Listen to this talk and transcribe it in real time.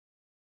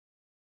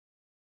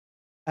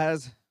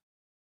As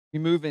we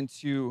move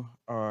into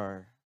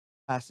our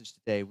passage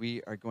today,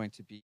 we are going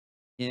to be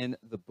in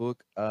the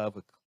book of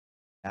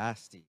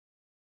Ecclesiastes.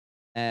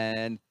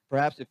 And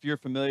perhaps if you're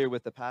familiar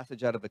with the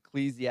passage out of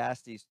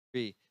Ecclesiastes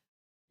 3,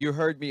 you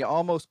heard me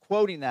almost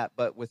quoting that,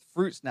 but with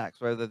fruit snacks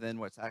rather than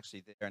what's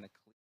actually there in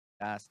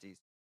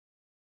Ecclesiastes.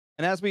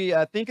 And as we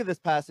think of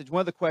this passage, one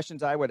of the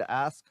questions I would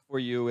ask for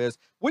you is,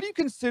 what do you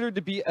consider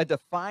to be a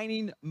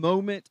defining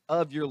moment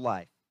of your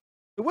life?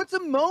 So what's a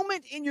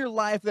moment in your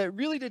life that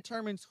really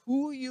determines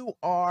who you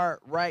are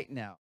right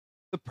now?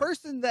 The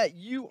person that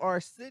you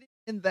are sitting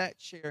in that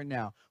chair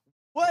now.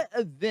 What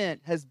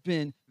event has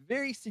been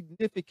very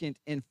significant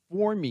in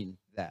forming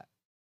that,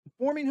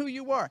 forming who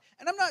you are?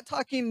 And I'm not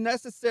talking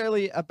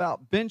necessarily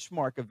about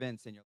benchmark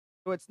events in your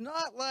life. So it's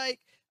not like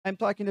I'm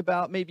talking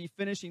about maybe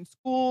finishing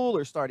school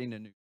or starting a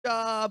new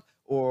job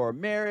or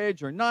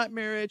marriage or not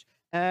marriage.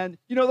 And,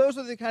 those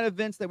are the kind of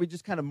events that we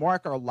just kind of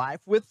mark our life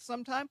with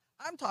sometime.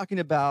 I'm talking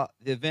about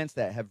the events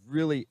that have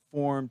really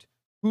formed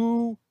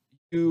who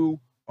you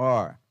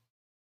are.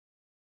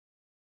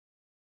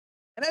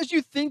 And as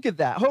you think of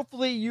that,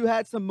 hopefully you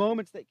had some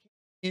moments that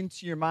came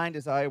into your mind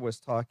as I was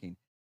talking.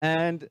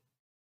 And,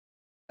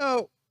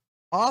 know,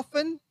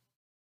 often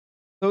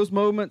those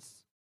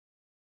moments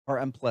are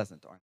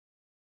unpleasant, aren't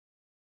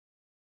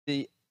they?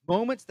 The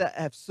moments that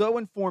have so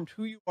informed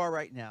who you are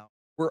right now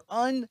were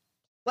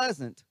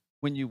unpleasant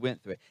when you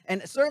went through it.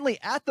 And certainly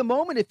at the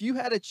moment, if you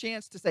had a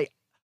chance to say,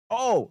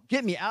 "Oh,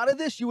 get me out of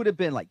this," you would have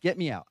been like, "Get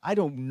me out. I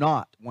do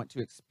not want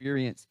to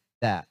experience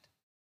that."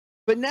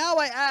 But now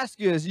I ask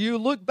you, as you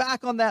look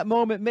back on that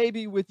moment,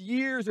 maybe with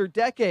years or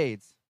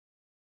decades,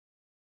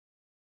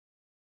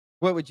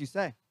 what would you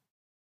say?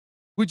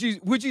 Would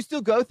you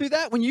still go through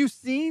that when you've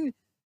seen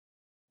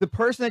the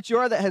person that you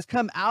are that has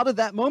come out of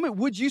that moment?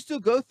 Would you still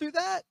go through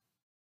that?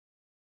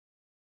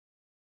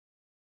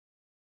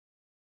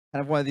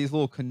 Kind of one of these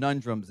little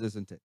conundrums,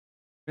 isn't it?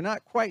 We're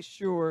not quite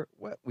sure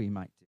what we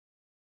might do.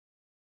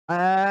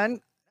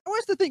 And I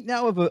want us to think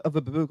now of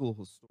a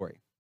biblical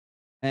story.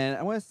 And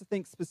I want us to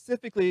think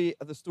specifically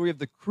of the story of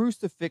the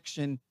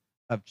crucifixion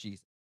of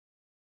Jesus.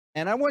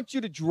 And I want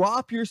you to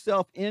drop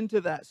yourself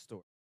into that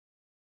story.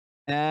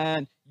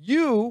 And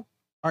you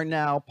are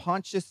now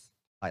Pontius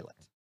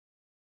Pilate.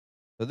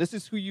 So this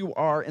is who you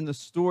are in the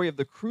story of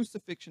the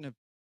crucifixion of.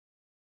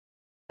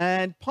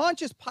 And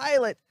Pontius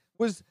Pilate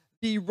was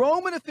the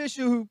Roman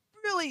official who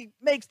really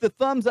makes the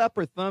thumbs up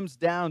or thumbs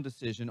down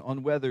decision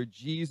on whether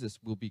Jesus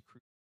will be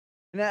crucified.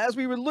 And as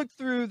we would look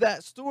through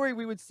that story,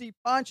 we would see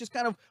Pontius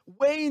kind of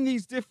weighing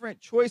these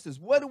different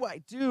choices. What do I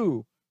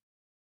do?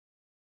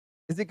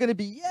 Is it going to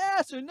be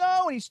yes or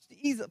no? And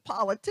he's a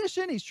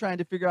politician. He's trying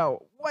to figure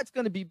out what's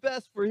going to be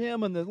best for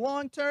him in the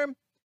long term.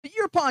 But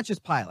you're Pontius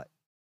Pilate.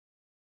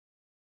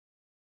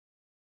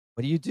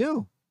 What do you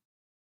do?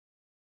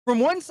 From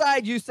one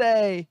side, you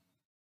say,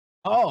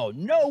 "Oh,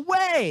 no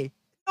way.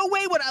 No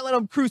way would I let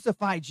him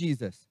crucify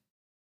Jesus.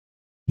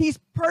 He's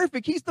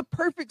perfect. He's the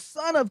perfect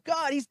Son of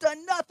God. He's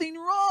done nothing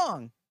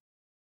wrong.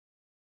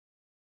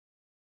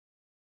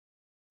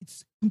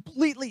 It's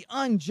completely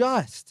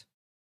unjust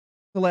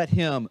to let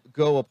him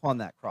go upon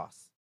that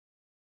cross."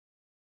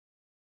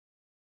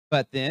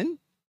 But then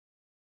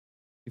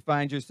you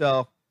find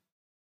yourself,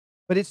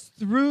 but it's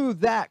through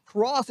that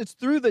cross, it's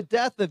through the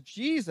death of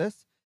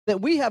Jesus that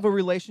we have a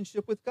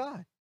relationship with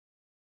God.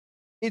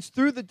 It's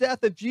through the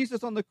death of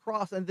Jesus on the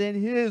cross and then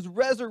his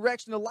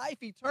resurrection to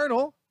life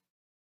eternal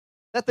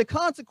that the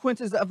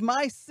consequences of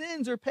my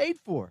sins are paid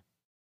for.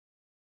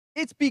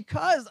 It's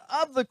because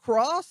of the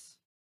cross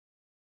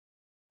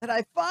that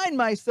I find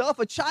myself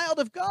a child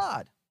of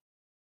God.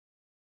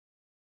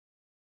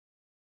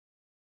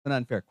 An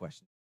unfair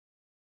question.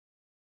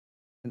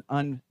 An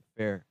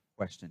unfair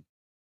question.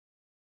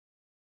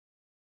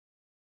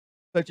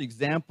 Such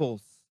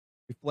examples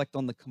reflect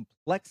on the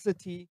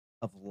complexity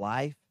of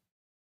life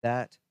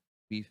that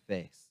we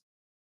face.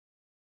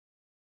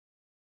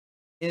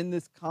 In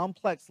this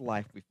complex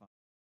life we find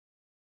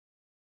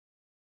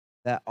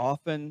that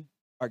often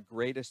our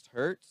greatest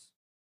hurts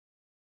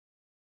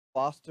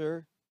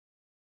foster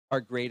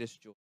our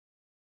greatest joy.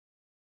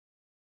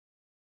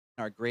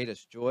 Our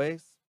greatest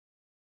joys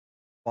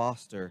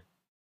foster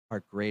our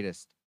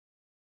greatest.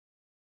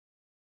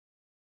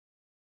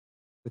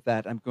 With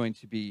that, I'm going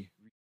to be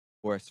reading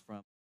for us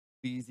from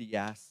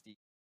Ecclesiastes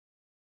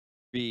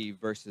 3,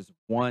 verses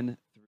 1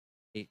 through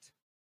 8.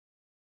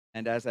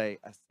 And as I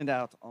send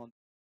out on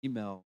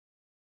email,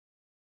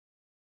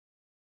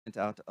 sent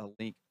out a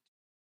link,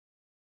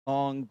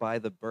 Song by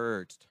the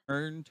Birds,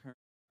 Turn, Turn,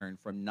 Turn,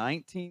 from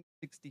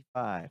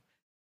 1965. It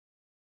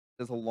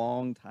was a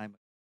long time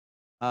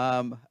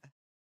ago.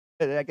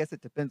 I guess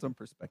it depends on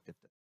perspective.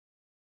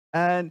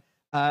 And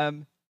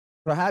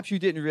perhaps you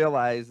didn't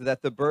realize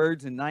that the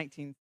Birds in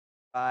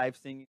 1965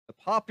 singing the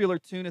popular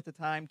tune at the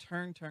time,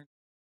 Turn, Turn,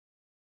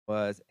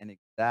 was an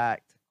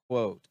exact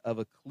quote of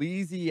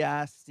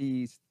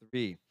Ecclesiastes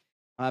 3.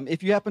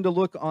 If you happen to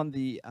look on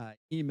the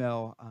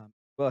email,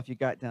 well, if you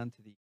got down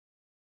to the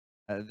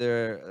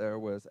there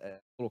was a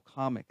little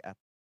comic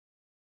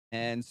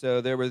and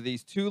so there were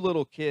these two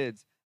little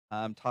kids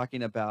I'm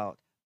talking about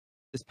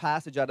this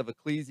passage out of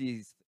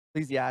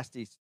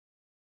Ecclesiastes,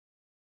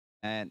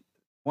 and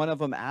one of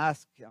them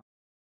asked, are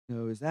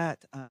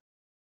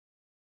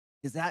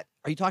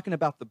you talking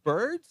about the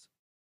birds?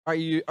 Are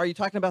you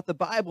talking about the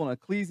Bible in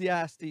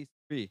Ecclesiastes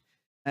 3?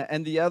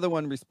 And the other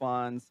one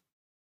responds,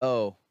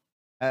 oh,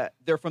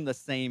 they're from the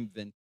same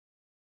vintage.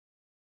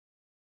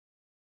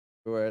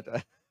 Lord.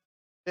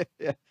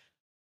 Yeah,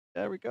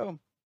 there we go.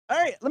 All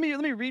right, let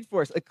me read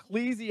for us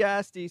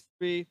Ecclesiastes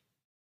 3.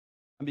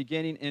 I'm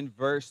beginning in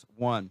verse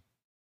 1.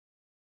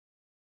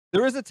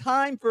 There is a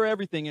time for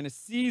everything and a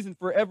season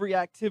for every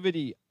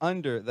activity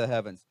under the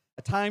heavens.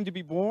 A time to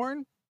be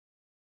born,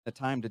 a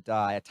time to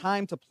die, a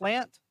time to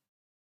plant,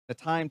 a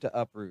time to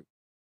uproot,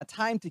 a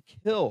time to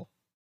kill,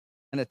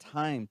 and a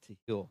time to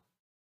heal,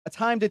 a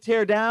time to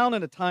tear down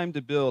and a time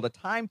to build, a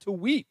time to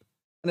weep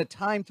and a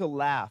time to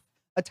laugh,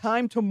 a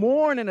time to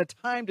mourn and a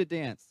time to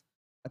dance,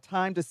 a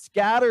time to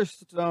scatter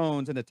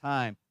stones and a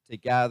time to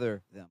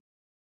gather them,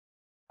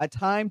 a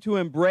time to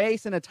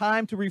embrace and a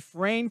time to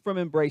refrain from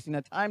embracing,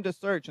 a time to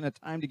search and a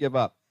time to give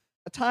up,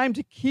 a time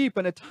to keep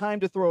and a time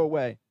to throw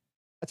away,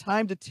 a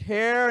time to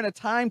tear and a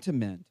time to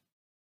mend,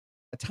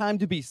 a time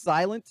to be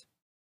silent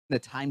and a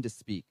time to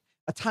speak,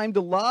 a time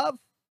to love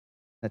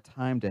and a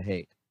time to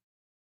hate,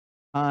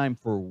 time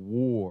for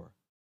war,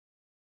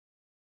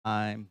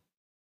 time.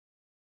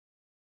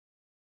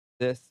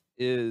 This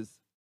is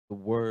the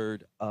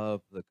word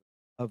of the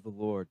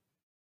Lord.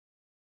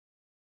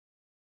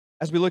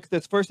 As we look at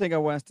this, first thing I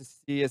want us to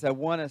see is I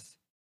want us to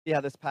see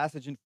how this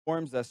passage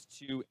informs us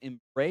to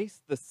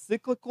embrace the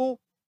cyclical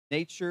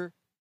nature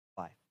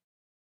of life.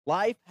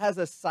 Life has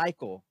a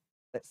cycle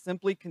that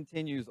simply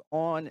continues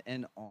on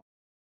and on.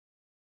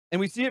 And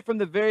we see it from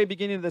the very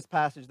beginning of this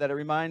passage that it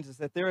reminds us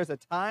that there is a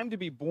time to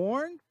be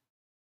born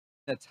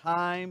and a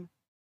time.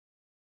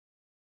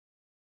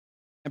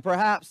 And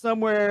perhaps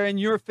somewhere in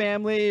your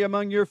family,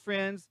 among your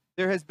friends,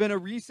 there has been a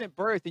recent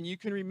birth, and you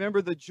can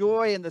remember the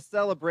joy and the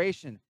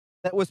celebration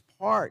that was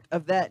part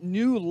of that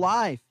new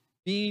life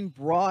being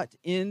brought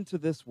into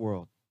this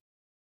world.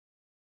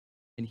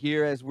 And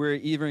here, as we're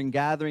even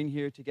gathering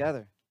here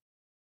together,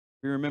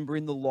 we're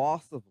remembering the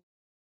loss of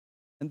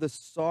and the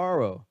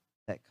sorrow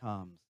that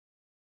comes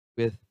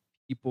with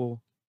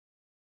people.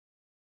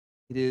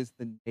 It is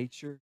the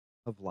nature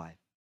of life.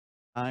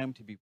 Time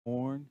to be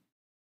born,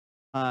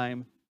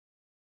 time.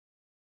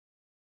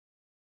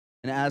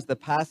 And as the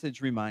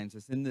passage reminds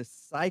us, in this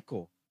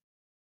cycle,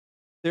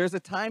 there's a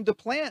time to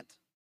plant.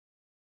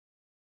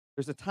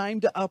 There's a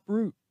time to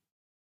uproot.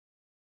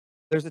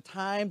 There's a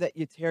time that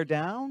you tear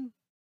down.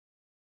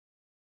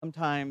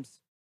 Sometimes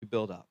you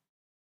build up.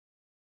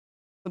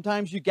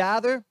 Sometimes you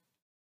gather.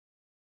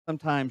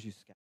 Sometimes you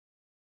scatter.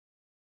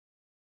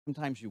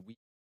 Sometimes you weep.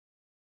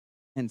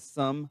 And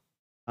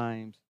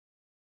sometimes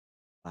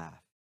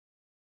laugh.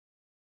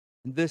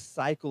 And this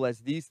cycle,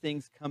 as these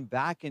things come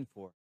back and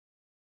forth,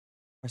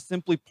 are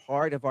simply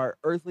part of our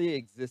earthly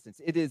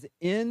existence. It is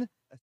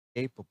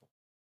inescapable.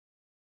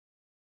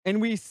 And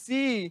we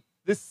see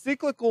the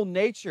cyclical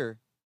nature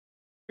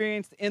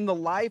experienced in the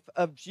life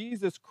of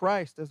Jesus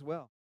Christ as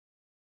well.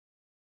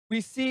 We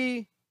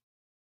see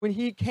when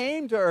he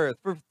came to earth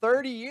for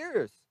 30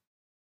 years,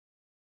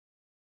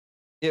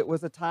 it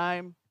was a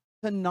time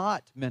to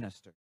not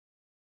minister.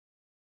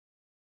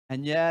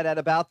 And yet, at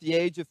about the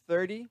age of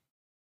 30,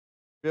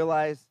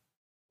 realized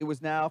it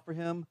was now for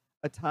him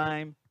a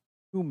time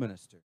to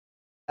minister.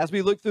 As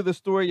we look through the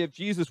story of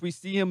Jesus, we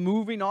see him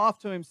moving off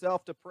to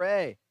himself to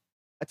pray,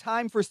 a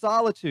time for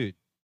solitude.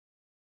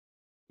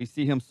 We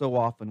see him so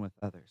often with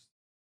others,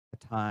 a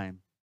time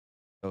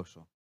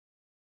social.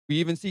 We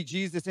even see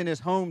Jesus in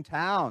his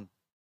hometown,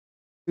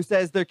 who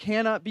says there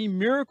cannot be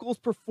miracles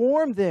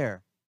performed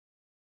there.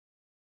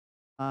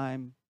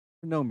 Time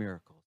for no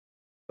miracles.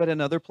 But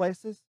in other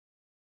places,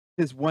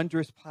 his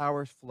wondrous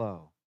powers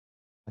flow,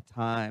 a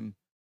time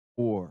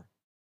for.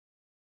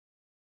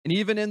 And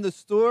even in the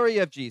story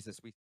of Jesus,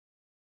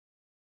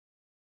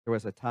 there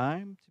was a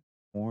time to be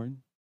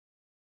born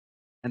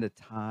and a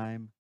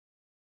time.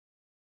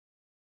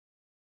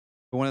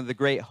 But one of the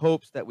great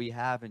hopes that we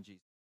have in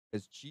Jesus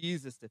is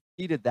Jesus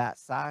defeated that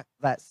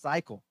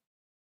cycle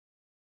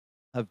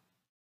of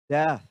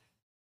death,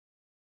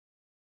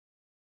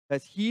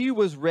 that he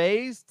was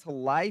raised to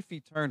life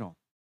eternal.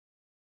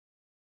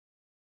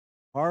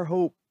 Our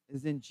hope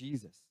is in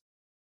Jesus,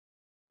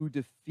 who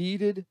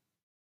defeated the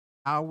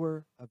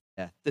power of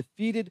death,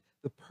 defeated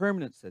the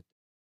permanence that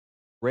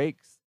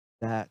breaks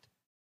that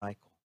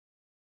cycle.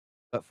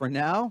 But for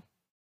now,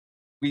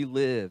 we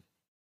live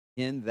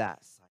in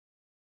that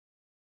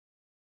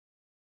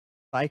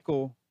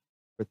cycle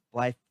with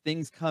life.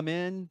 Things come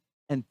in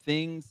and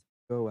things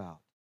go out.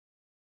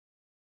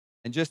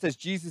 And just as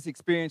Jesus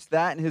experienced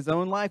that in his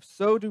own life,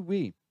 so do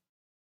we.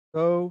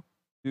 So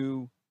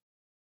do.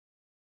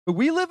 But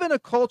we live in a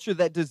culture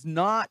that does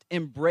not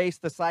embrace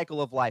the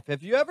cycle of life.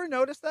 Have you ever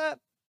noticed that?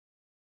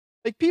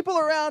 Like, people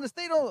around us,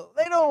 they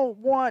don't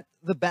want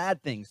the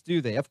bad things,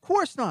 do they? Of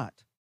course not.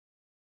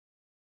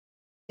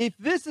 If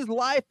this is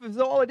life, is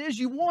all it is,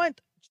 you want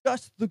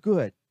just the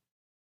good.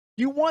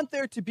 You want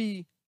there to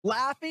be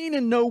laughing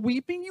and no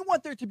weeping. You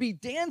want there to be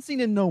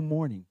dancing and no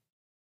mourning.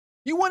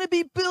 You want to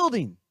be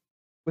building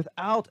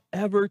without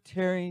ever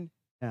tearing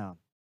down.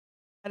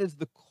 That is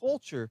the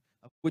culture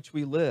of which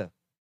we live.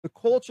 The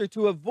culture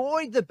to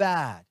avoid the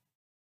bad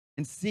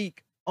and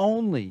seek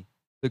only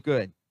the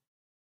good.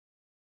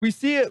 We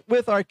see it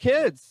with our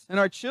kids and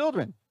our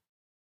children,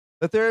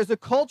 that there is a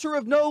culture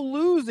of no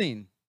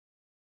losing.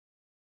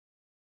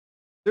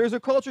 There's a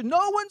culture,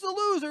 no one's a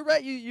loser,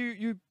 right?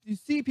 You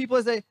see people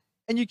as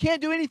and you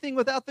can't do anything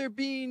without there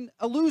being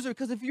a loser,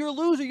 because if you're a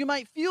loser, you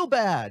might feel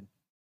bad.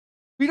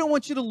 We don't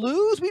want you to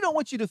lose. We don't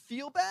want you to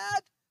feel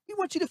bad. We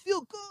want you to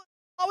feel good.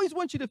 Always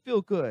want you to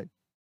feel good.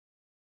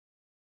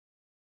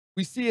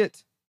 We see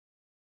it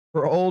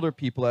for older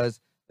people as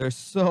there's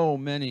so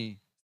many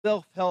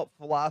self-help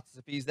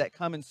philosophies that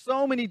come in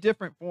so many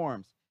different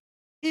forms.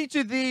 Each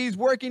of these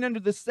working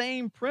under the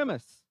same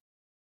premise,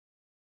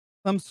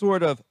 some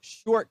sort of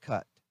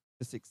shortcut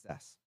to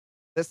success,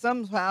 that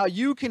somehow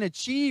you can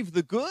achieve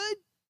the good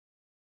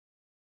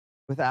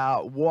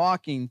without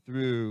walking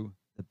through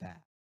the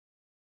bad.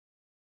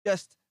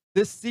 Just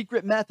this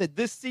secret method,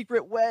 this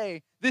secret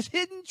way, this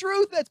hidden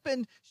truth that's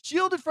been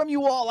shielded from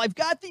you all. I've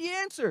got the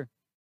answer.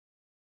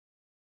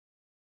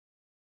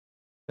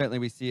 Certainly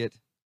we see it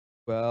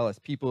well as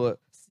people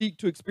seek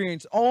to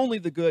experience only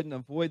the good and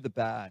avoid the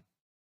bad.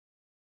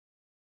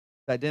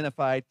 It's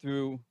identified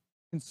through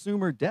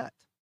consumer debt,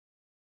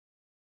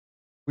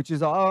 which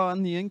is all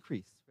on the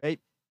increase, right?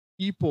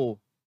 People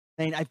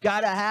saying, I've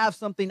got to have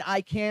something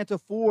I can't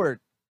afford.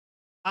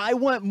 I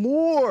want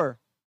more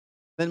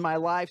than my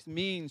life's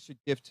means should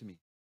give to me.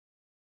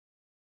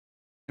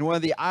 And one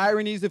of the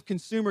ironies of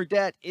consumer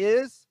debt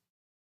is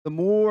the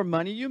more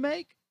money you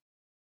make,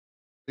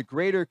 the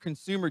greater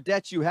consumer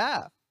debt you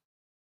have.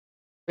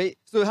 Right?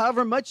 So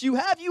however much you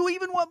have, you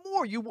even want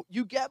more.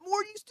 You get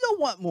more, you still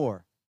want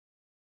more.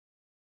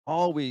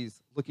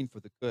 Always looking for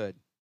the good,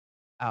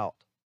 out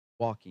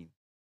walking.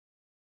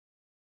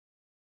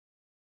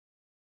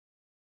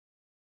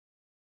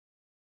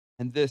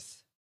 And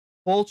this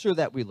culture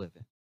that we live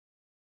in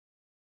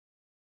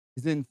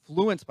is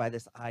influenced by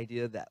this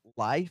idea that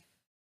life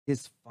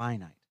is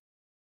finite.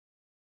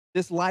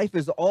 This life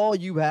is all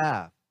you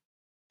have.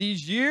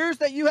 These years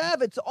that you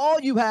have, it's all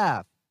you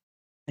have.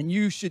 And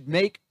you should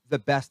make the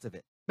best of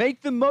it.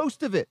 Make the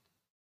most of it.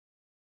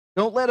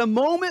 Don't let a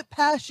moment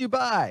pass you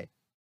by.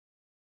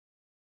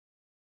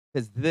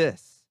 Because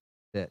this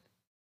is it.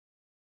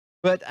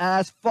 But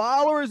as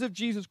followers of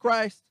Jesus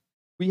Christ,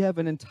 we have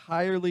an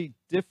entirely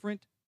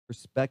different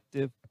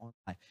perspective on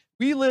life.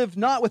 We live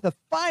not with a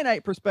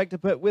finite perspective,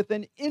 but with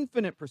an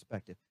infinite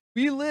perspective.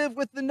 We live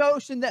with the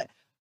notion that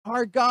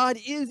our God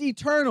is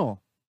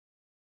eternal.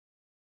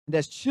 And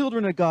as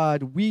children of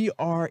God, we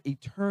are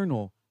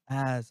eternal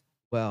as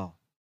well.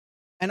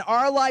 And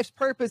our life's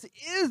purpose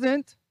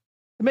isn't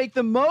to make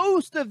the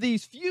most of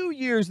these few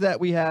years that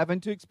we have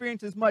and to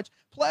experience as much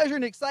pleasure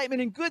and excitement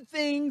and good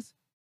things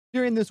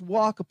during this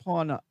walk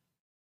upon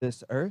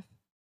this earth,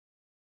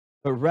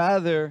 but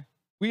rather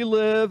we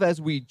live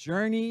as we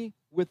journey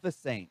with the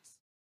saints.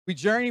 We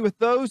journey with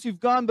those who've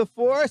gone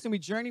before us, and we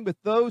journey with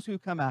those who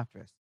come after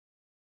us.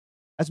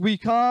 As we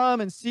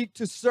come and seek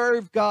to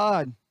serve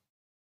God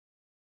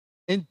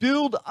and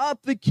build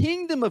up the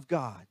kingdom of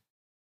God,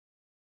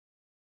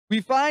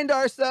 we find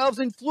ourselves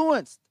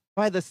influenced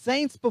by the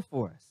saints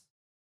before us.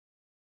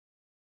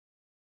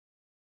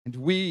 And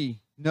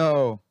we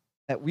know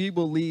that we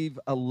will leave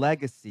a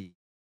legacy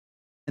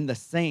in the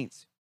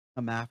saints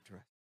who come after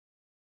us.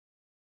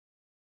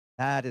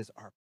 That is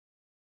our.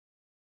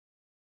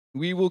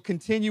 We will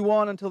continue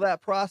on until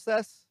that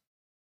process,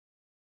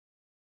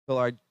 until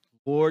our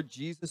Lord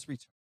Jesus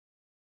returns.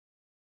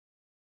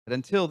 But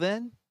until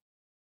then,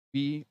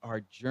 we are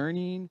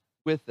journeying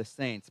with the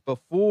saints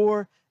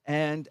before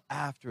and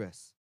after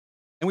us.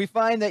 And we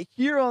find that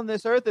here on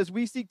this earth, as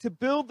we seek to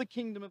build the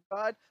kingdom of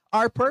God,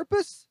 our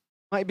purpose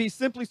might be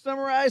simply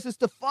summarized as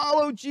to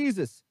follow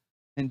Jesus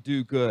and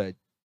do good,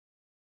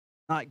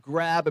 not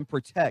grab and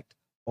protect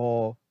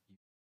all.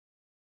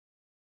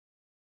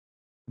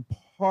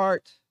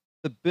 Part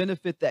the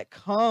benefit that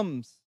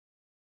comes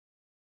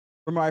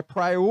from our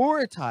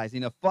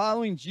prioritizing of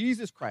following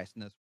Jesus Christ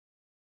in this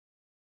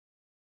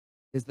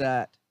is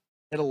that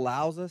it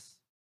allows us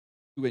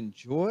to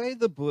enjoy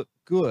the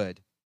good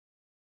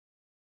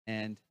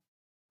and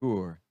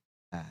endure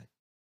bad.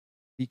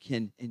 We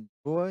can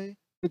enjoy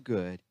the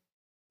good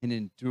and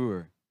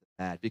endure the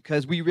bad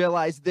because we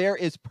realize there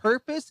is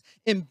purpose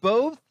in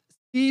both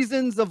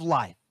seasons of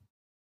life.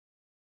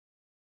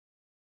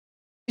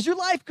 Is your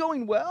life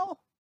going well?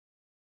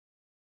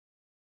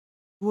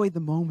 Enjoy the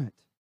moment.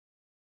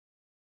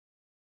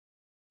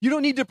 You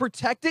don't need to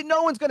protect it.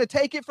 No one's going to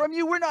take it from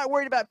you. We're not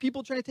worried about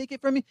people trying to take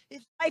it from you.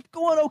 Is life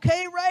going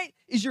okay, right?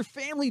 Is your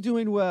family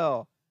doing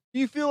well? Do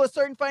you feel a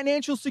certain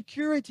financial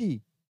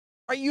security?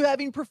 Are you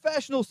having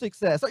professional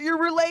success? Are your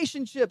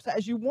relationships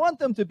as you want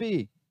them to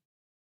be?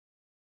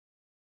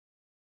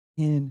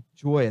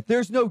 Enjoy it.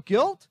 There's no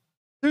guilt.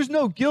 There's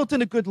no guilt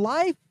in a good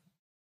life.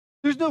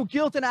 There's no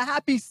guilt in a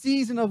happy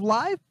season of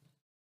life.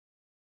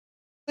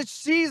 Such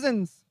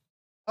seasons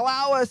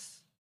allow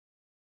us,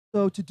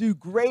 so to do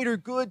greater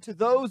good to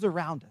those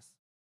around us,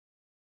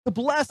 to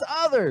bless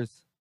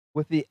others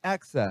with the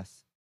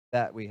excess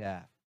that we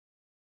have.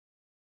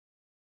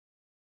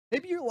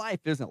 Maybe your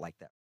life isn't like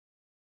that.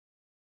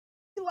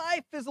 Maybe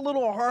life is a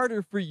little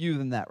harder for you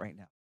than that right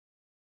now.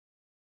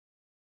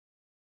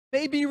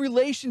 Maybe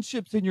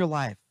relationships in your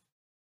life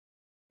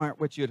aren't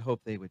what you had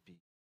hoped they would be.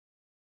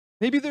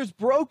 Maybe there's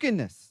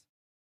brokenness,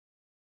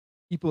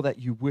 people that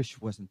you wish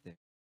wasn't there.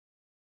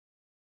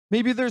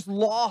 Maybe there's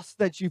loss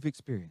that you've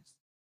experienced.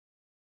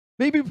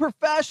 Maybe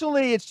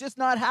professionally, it's just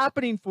not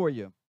happening for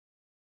you.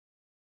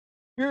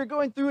 You're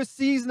going through a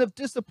season of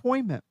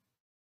disappointment.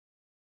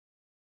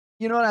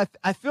 You know, and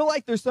I feel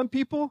like there's some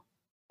people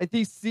at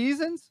these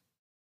seasons,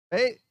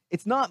 right?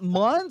 It's not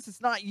months,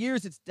 it's not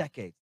years, it's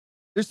decades.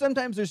 There's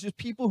just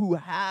people who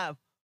have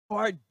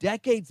hard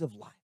decades of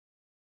life.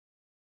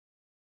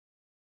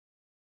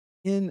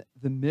 In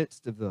the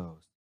midst of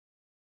those,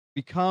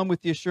 we come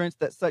with the assurance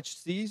that such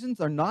seasons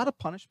are not a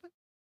punishment,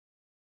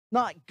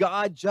 not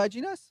God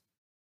judging us.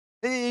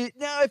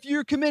 Now, if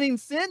you're committing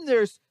sin,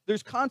 there's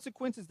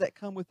consequences that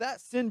come with that.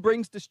 Sin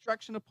brings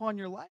destruction upon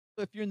your life.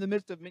 So if you're in the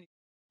midst of many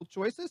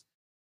choices,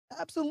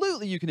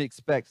 absolutely you can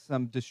expect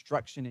some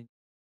destruction in you.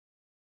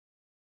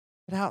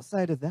 But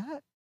outside of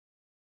that,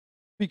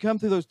 we come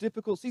through those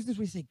difficult seasons,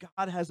 we say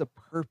God has a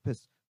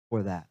purpose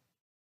for that.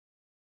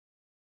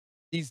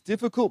 These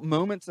difficult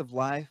moments of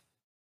life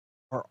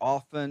are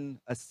often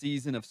a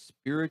season of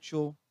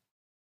spiritual,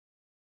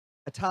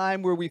 a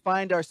time where we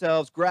find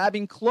ourselves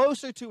grabbing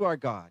closer to our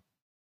God.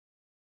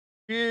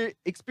 We're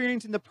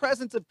experiencing the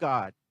presence of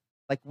God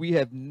like we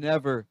have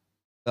never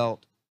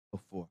felt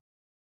before.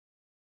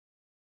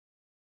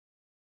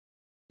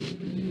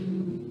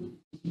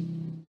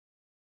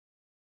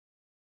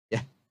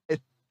 Yeah,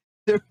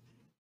 there,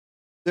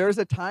 there's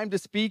a time to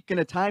speak and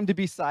a time to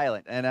be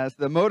silent. And as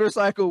the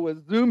motorcycle was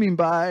zooming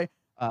by,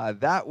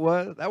 that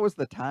was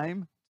the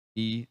time to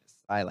be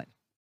silent.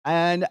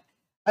 And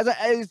as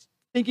I was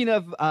thinking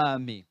of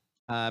me,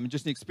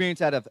 just an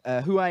experience out of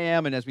who I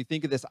am, and as we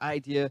think of this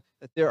idea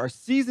that there are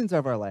seasons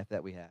of our life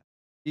that we have,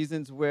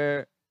 seasons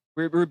where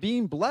we're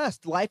being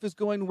blessed, life is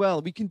going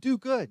well, we can do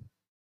good.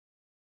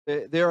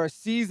 There are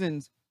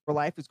seasons where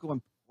life is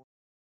going poor,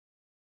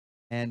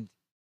 and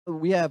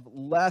we have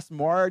less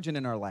margin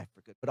in our life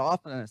for good, but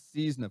often in a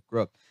season of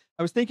growth.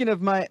 I was thinking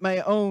of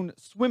my own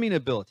swimming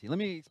ability. Let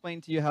me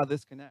explain to you how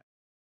this connects.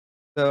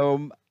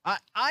 So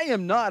I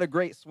am not a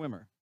great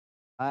swimmer.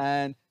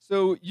 And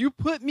so you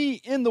put me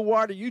in the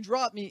water, you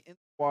drop me in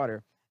the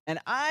water, and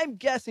I'm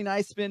guessing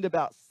I spend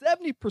about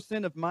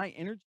 70% of my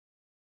energy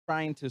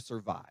trying to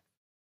survive,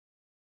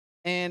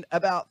 and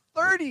about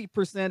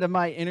 30% of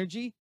my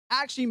energy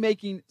actually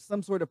making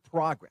some sort of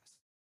progress.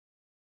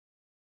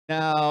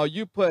 Now,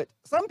 you put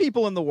some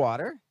people in the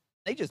water,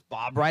 they just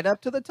bob right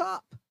up to the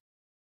top.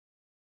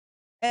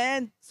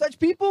 And such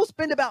people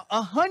spend about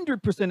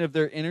 100% of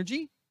their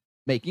energy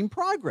making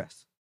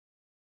progress.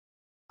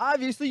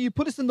 Obviously, you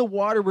put us in the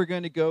water, we're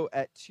going to go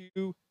at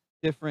two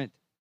different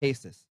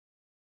paces.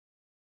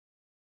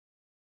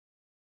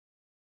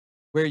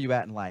 Where are you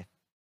at in life?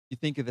 You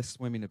think of this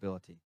swimming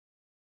ability.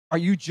 Are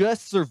you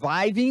just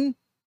surviving?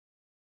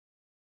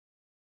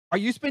 Are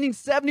you spending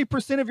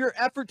 70% of your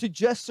effort to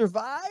just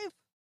survive?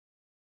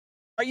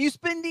 Are you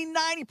spending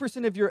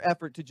 90% of your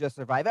effort to just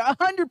survive?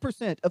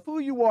 100% of who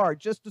you are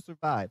just to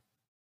survive?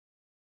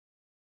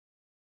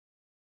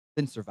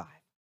 Then survive.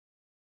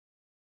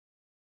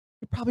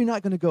 You're probably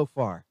not going to go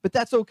far, but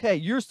that's okay.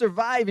 You're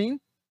surviving,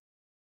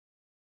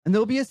 and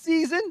there'll be a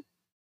season.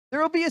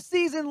 There will be a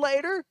season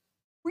later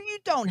where you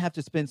don't have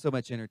to spend so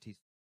much energy.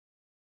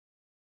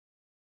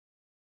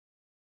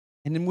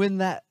 And then when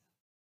that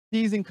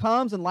season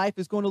comes and life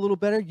is going a little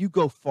better, you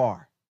go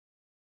far.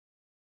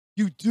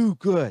 You do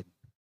good.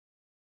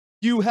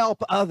 You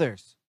help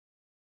others.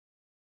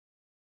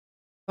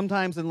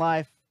 Sometimes in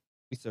life,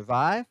 we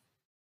survive.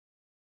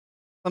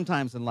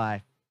 Sometimes in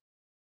life,